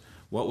purpose,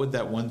 what would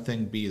that one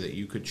thing be that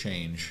you could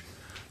change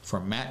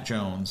from Matt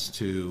Jones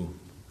to,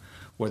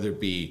 whether it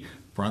be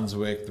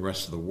Brunswick, the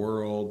rest of the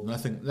world,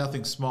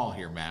 nothing small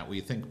here, Matt. We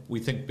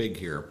think big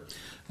here,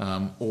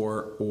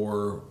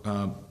 or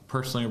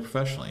personally or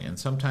professionally. And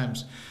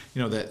sometimes,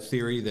 that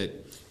theory that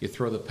you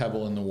throw the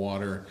pebble in the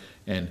water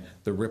and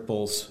the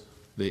ripples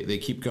they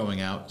keep going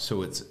out,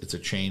 so it's a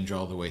change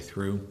all the way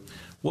through.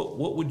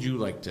 What would you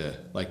like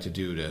to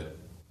do to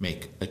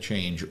make a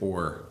change,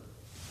 or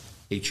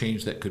a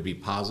change that could be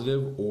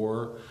positive,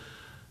 or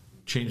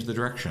change the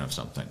direction of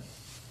something?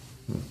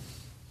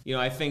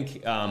 I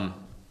think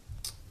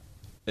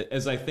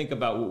as I think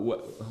about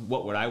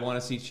what would I want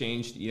to see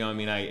changed, I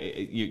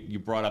mean, you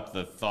brought up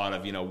the thought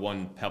of,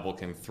 one pebble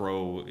can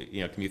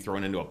be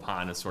thrown into a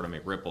pond and sort of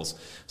make ripples.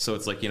 So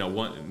it's like,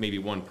 maybe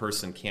one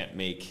person can't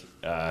make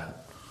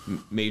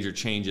major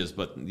changes,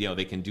 but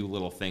they can do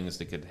little things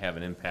that could have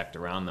an impact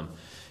around them.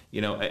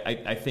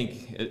 I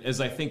think as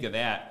I think of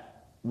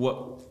that,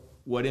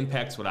 what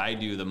impacts what I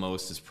do the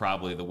most is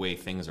probably the way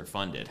things are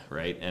funded,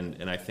 right?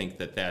 And I think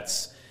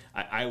that's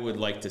I would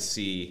like to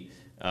see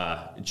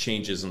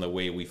changes in the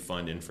way we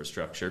fund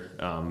infrastructure,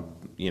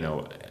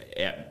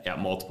 at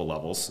multiple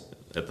levels,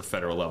 at the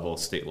federal level,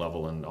 state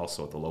level, and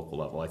also at the local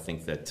level. I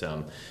think that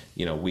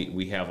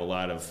we have a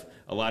lot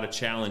of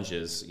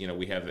challenges.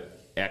 We have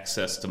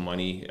access to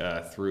money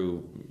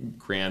through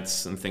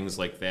grants and things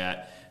like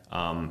that.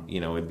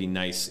 It'd be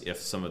nice if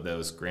some of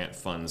those grant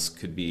funds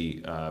could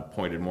be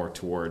pointed more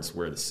towards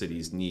where the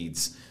city's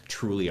needs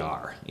truly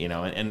are.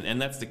 And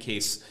that's the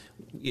case.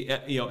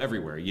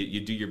 Everywhere.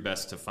 You do your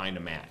best to find a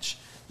match.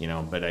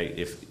 But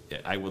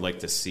I would like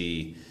to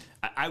see.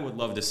 I would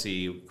love to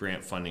see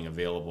grant funding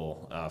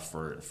available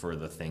for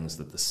the things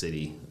that the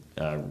city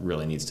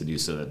really needs to do,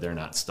 so that they're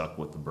not stuck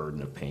with the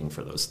burden of paying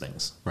for those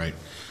things. Right,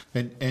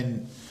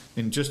 and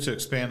just to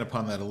expand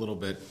upon that a little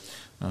bit,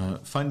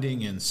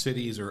 funding in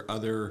cities or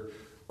other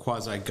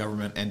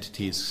quasi-government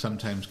entities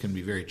sometimes can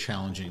be very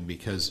challenging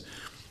because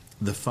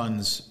the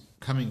funds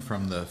coming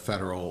from the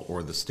federal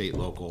or the state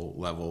local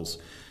levels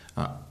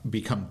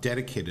become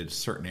dedicated to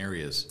certain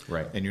areas,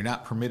 right? And you're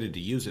not permitted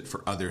to use it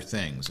for other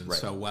things. And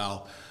so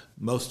while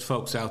most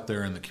folks out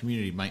there in the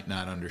community might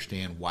not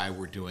understand why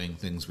we're doing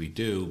things we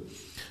do,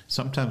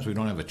 sometimes we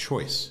don't have a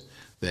choice,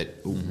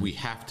 that we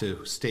have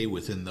to stay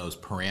within those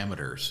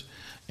parameters.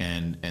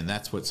 And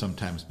that's what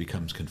sometimes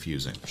becomes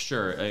confusing.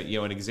 Sure.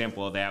 An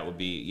example of that would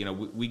be,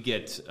 we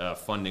get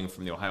funding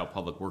from the Ohio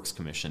Public Works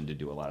Commission to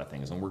do a lot of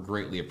things, and we're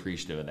greatly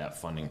appreciative of that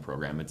funding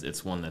program.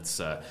 It's one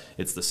that's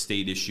it's the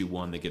state issue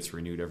one that gets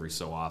renewed every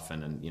so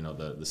often, and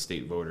the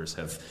state voters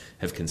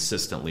have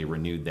consistently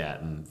renewed that,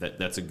 and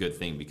that's a good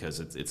thing because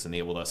it's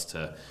enabled us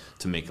to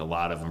make a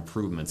lot of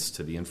improvements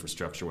to the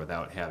infrastructure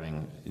without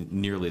having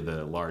nearly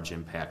the large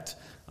impact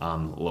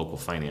local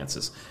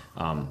finances.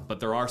 But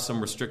there are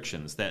some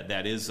restrictions.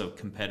 That is a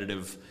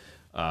competitive.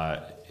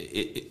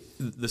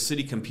 The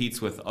city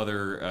competes with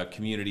other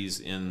communities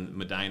in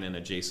Medina and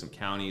adjacent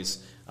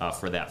counties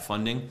for that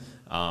funding,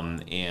 so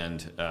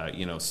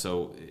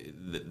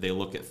they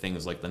look at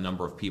things like the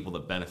number of people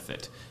that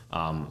benefit.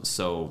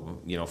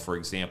 For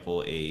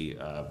example,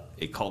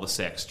 a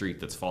cul-de-sac street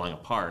that's falling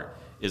apart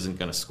isn't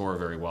going to score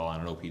very well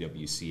on an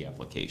OPWC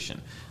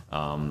application.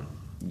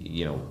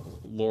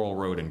 Laurel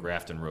Road and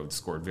Grafton Road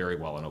scored very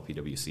well on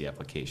OPWC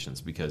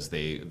applications because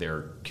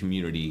they're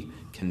community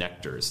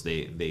connectors.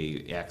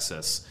 They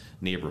access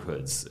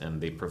neighborhoods, and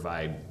they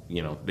provide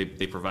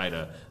they provide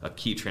a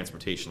key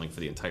transportation link for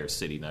the entire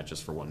city, not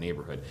just for one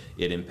neighborhood.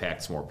 It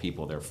impacts more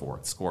people, therefore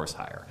it scores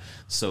higher.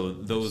 So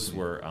those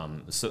were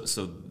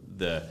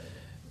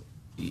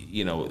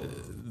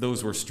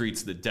those were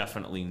streets that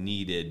definitely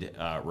needed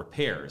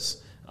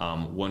repairs.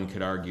 One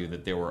could argue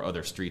that there were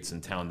other streets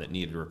in town that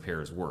needed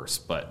repairs worse,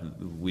 but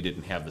we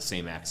didn't have the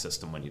same access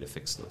to money to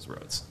fix those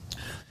roads.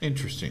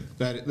 Interesting.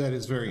 That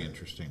is very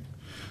interesting.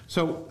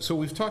 So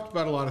we've talked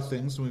about a lot of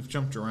things, and we've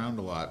jumped around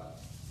a lot.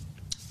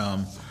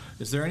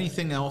 Is there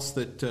anything else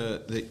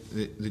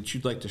that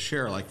you'd like to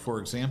share? Like, for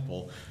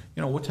example,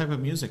 what type of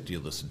music do you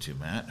listen to,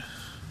 Matt?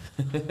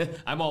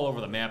 I'm all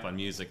over the map on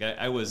music.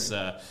 I was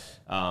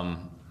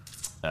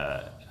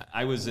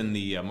in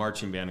the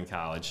marching band in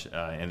college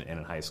and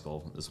in high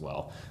school as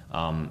well.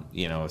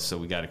 So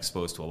we got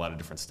exposed to a lot of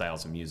different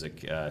styles of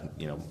music,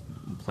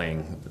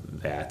 playing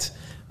that.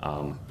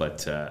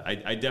 But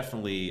I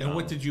definitely... And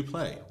what did you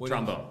play?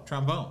 Trombone.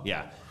 Trombone?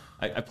 Yeah.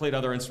 I played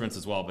other instruments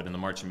as well, but in the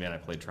marching band I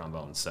played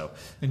trombone. So,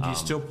 and do you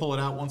still pull it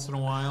out once in a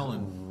while?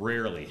 And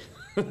rarely.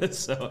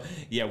 So,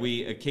 yeah,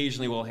 we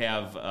occasionally will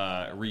have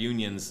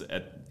reunions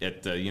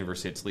at the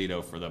University of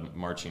Toledo for the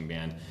marching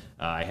band.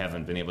 I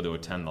haven't been able to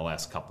attend the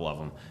last couple of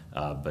them,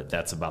 but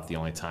that's about the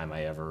only time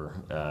I ever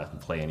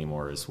play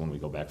anymore is when we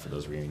go back for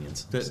those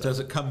reunions. Does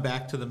it come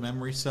back to the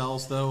memory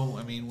cells, though?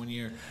 I mean, when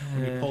you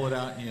pull it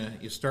out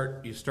and you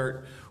start.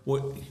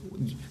 What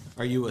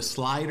are you, a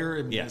slider?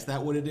 I mean, yeah. Is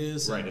that what it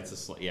is? Right.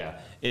 It's yeah.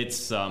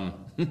 It's no.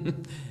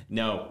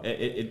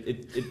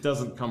 It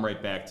doesn't come right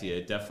back to you.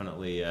 It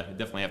definitely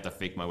have to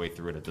fake my way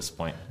through it at this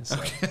point. So,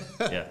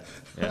 okay.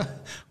 Yeah.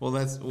 Well,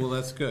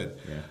 that's good.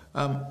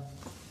 Yeah.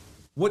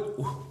 What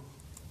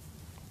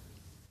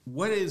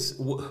is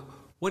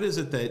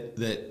it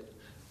that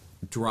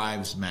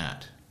drives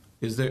Matt?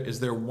 Is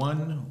there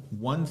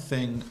one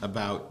thing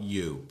about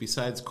you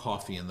besides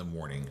coffee in the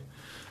morning?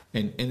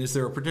 And is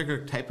there a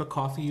particular type of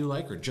coffee you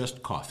like, or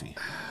just coffee?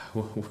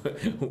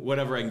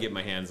 Whatever I can get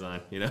my hands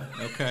on,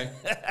 Okay.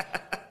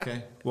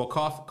 Okay. Well,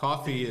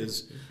 coffee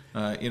is,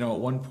 at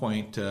one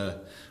point,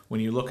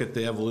 when you look at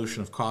the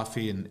evolution of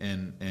coffee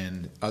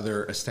and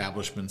other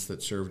establishments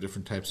that serve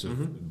different types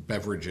of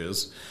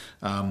beverages,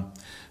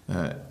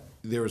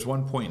 there was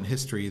one point in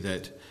history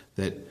that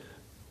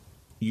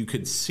you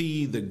could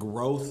see the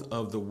growth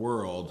of the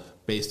world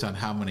based on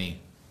how many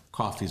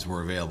coffees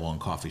were available in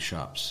coffee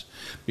shops,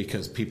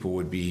 because people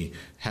would be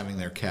having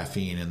their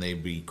caffeine and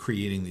they'd be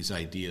creating these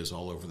ideas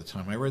all over the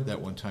time. I read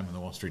that one time in the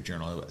Wall Street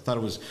Journal. I thought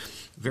it was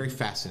very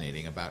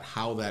fascinating about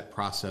how that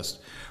process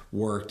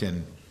worked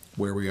and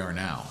where we are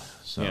now.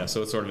 So, yeah,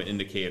 so it's sort of an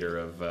indicator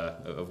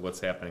of what's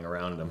happening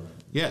around them.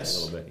 yes,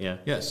 a little bit. Yeah,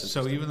 yes.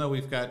 So even though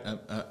we've got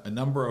a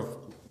number of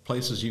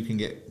places you can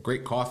get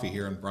great coffee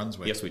here in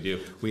Brunswick. Yes, we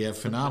do. We have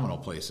phenomenal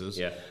places,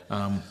 Yeah.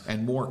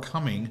 And more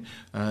coming.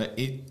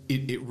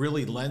 It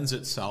really lends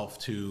itself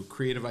to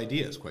creative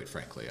ideas, quite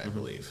frankly, I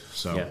believe.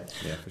 So,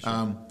 yeah, for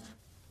sure.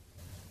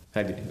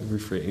 Had to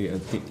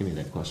give me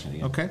that question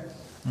again. Okay.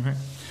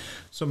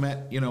 So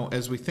Matt,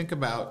 as we think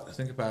about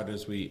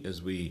as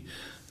we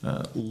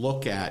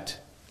look at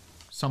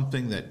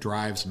something that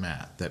drives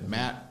Matt, that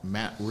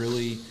Matt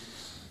really,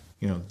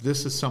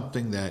 this is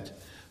something that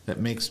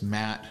makes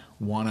Matt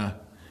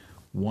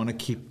want to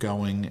keep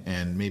going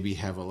and maybe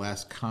have a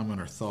last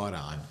comment or thought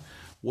on.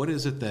 What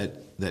is it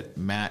that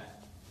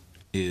Matt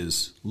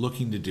is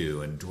looking to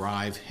do and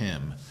drive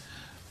him?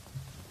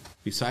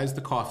 Besides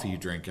the coffee you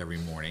drink every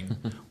morning,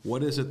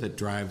 what is it that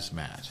drives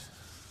Matt?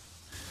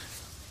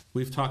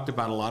 We've talked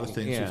about a lot of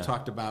things. Yeah. We've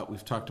talked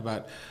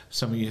about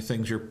some of your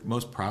things you're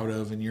most proud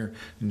of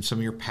and some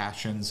of your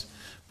passions.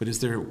 But is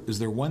there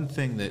one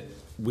thing that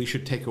we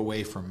should take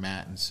away from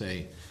Matt and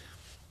say,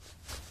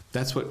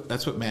 that's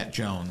what Matt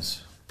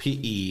Jones,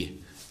 PE,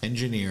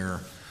 engineer,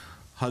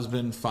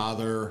 husband,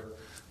 father,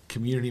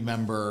 community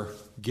member,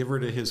 giver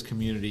to his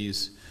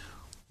communities.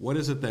 What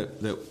is it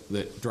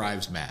that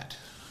drives Matt?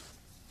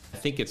 I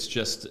think it's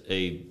just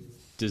a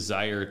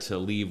desire to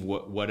leave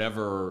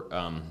whatever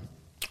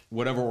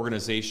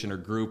organization or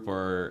group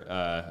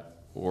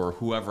or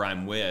whoever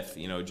I'm with,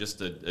 just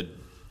a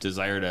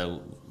desire to,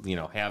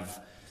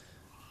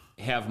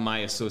 have my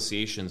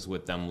associations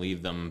with them,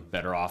 leave them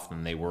better off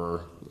than they were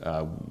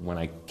when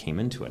I came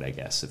into it, I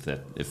guess,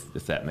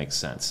 if that makes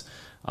sense.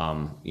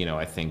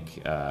 I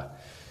think,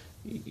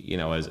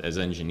 as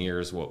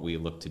engineers, what we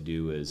look to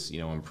do is,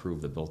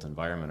 improve the built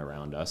environment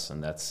around us.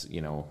 And that's,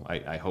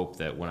 I hope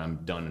that when I'm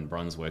done in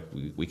Brunswick,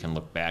 we can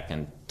look back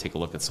and take a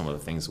look at some of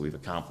the things that we've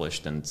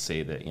accomplished and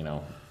say that,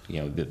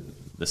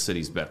 the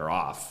city's better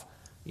off,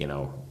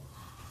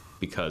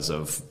 because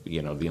of,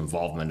 the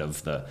involvement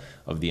of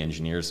the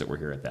engineers that were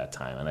here at that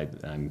time.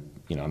 And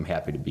I'm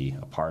happy to be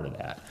a part of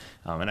that.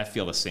 And I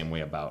feel the same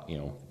way about,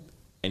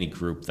 any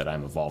group that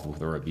I'm involved with,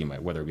 whether it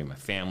be my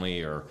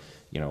family or,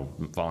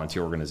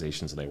 volunteer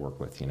organizations that I work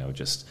with, I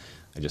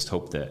just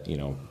hope that,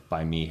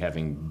 by me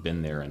having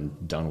been there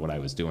and done what I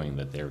was doing,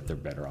 that they're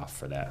better off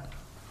for that.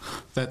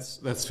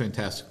 That's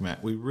fantastic,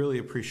 Matt. We really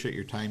appreciate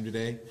your time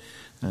today.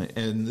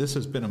 And this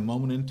has been a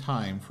moment in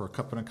time for a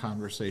cup and a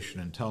conversation.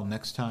 Until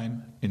next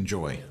time,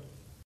 enjoy.